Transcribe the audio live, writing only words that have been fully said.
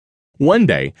One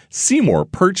day, Seymour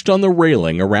perched on the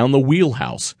railing around the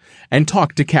wheelhouse and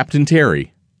talked to Captain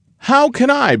Terry. "How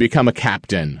can I become a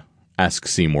captain?" asked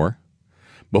Seymour.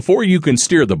 "Before you can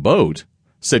steer the boat,"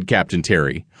 said Captain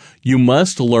Terry, "you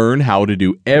must learn how to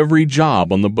do every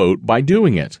job on the boat by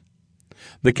doing it.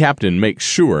 The captain makes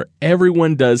sure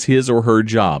everyone does his or her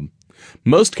job.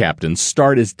 Most captains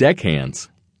start as deckhands.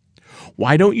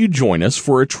 Why don't you join us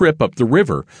for a trip up the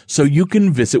river so you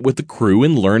can visit with the crew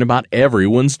and learn about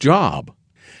everyone's job?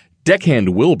 Deckhand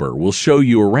Wilbur will show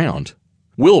you around."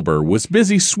 Wilbur was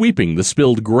busy sweeping the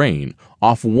spilled grain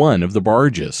off one of the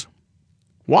barges.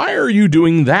 "Why are you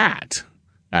doing that?"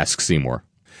 asked Seymour.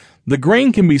 "The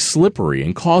grain can be slippery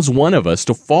and cause one of us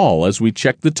to fall as we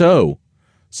check the tow,"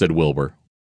 said Wilbur.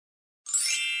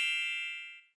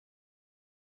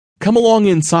 "Come along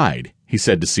inside," he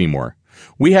said to Seymour.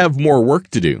 "We have more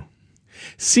work to do."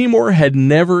 Seymour had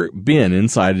never been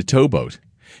inside a towboat.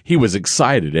 He was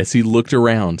excited as he looked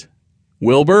around.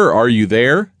 "Wilbur, are you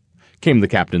there?" came the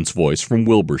captain's voice from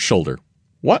Wilbur's shoulder.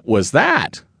 "What was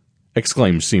that?"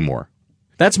 exclaimed Seymour.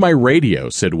 "That's my radio,"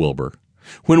 said Wilbur.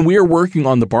 "When we are working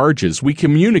on the barges, we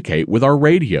communicate with our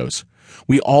radios.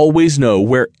 We always know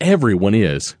where everyone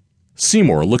is."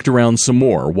 Seymour looked around some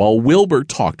more while Wilbur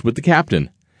talked with the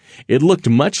captain. It looked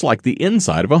much like the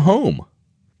inside of a home.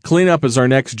 "Clean up is our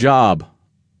next job,"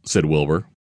 said Wilbur.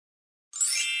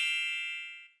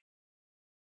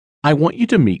 "I want you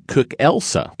to meet Cook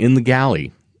Elsa in the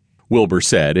galley," Wilbur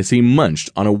said as he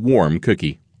munched on a warm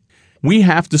cookie. "We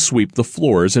have to sweep the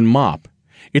floors and mop.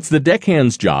 It's the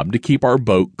deckhand's job to keep our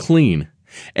boat clean.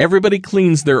 Everybody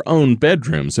cleans their own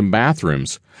bedrooms and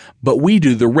bathrooms, but we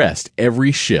do the rest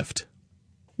every shift."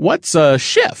 "What's a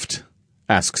shift?"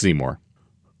 asked Seymour.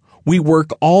 "We work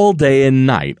all day and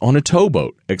night on a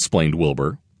towboat," explained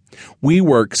Wilbur. "We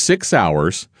work 6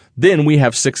 hours, then we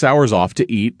have 6 hours off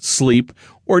to eat, sleep,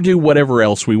 or do whatever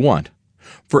else we want.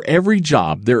 For every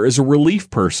job, there is a relief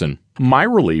person. My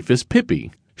relief is Pippi.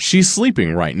 She's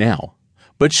sleeping right now,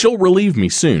 but she'll relieve me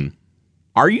soon."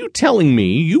 "Are you telling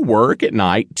me you work at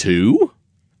night, too?"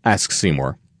 asked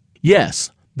Seymour.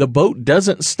 "Yes, the boat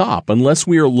doesn't stop unless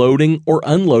we are loading or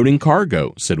unloading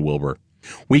cargo," said Wilbur.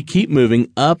 "We keep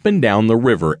moving up and down the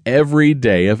river every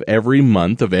day of every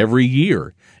month of every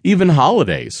year, even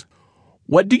holidays."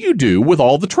 "What do you do with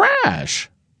all the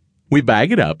trash?" "We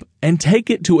bag it up and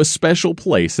take it to a special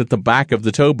place at the back of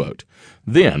the towboat.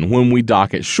 Then, when we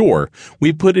dock at shore,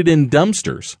 we put it in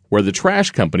dumpsters where the trash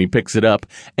company picks it up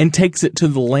and takes it to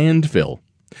the landfill.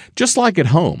 Just like at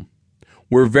home.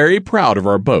 We're very proud of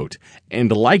our boat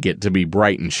and like it to be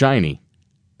bright and shiny.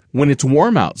 When it's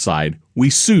warm outside, we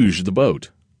souge the boat."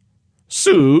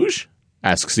 "Souge?"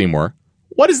 asked Seymour.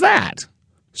 "What is that?"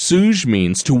 "Souge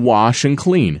means to wash and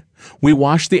clean. We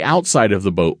wash the outside of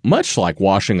the boat, much like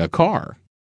washing a car."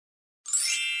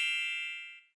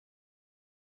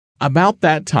 About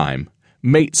that time,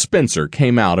 Mate Spencer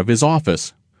came out of his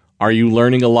office. "Are you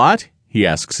learning a lot?" he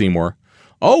asked Seymour.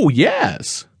 "Oh,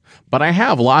 yes, but I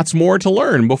have lots more to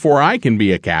learn before I can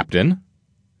be a captain."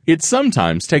 "It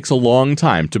sometimes takes a long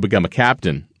time to become a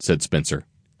captain," said Spencer.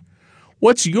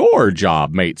 "What's your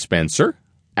job, Mate Spencer?"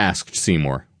 asked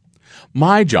Seymour.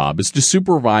 "My job is to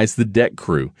supervise the deck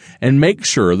crew and make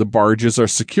sure the barges are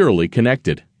securely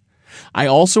connected. I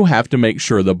also have to make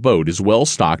sure the boat is well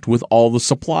stocked with all the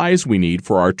supplies we need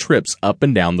for our trips up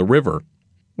and down the river."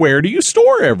 "Where do you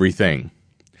store everything?"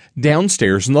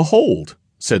 "Downstairs in the hold,"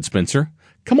 said Spencer.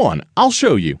 "Come on, I'll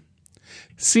show you."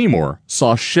 Seymour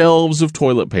saw shelves of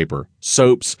toilet paper,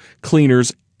 soaps,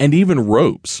 cleaners, and even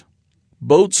ropes.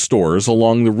 Boat stores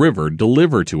along the river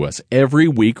deliver to us every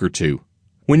week or two.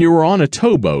 When you are on a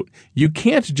towboat, you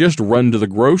can't just run to the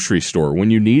grocery store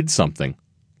when you need something,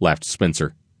 laughed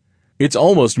Spencer. "It's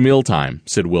almost mealtime,"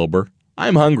 said Wilbur.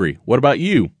 "I'm hungry. What about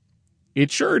you?" "It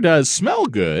sure does smell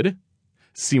good,"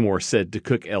 Seymour said to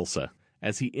Cook Elsa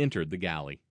as he entered the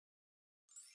galley.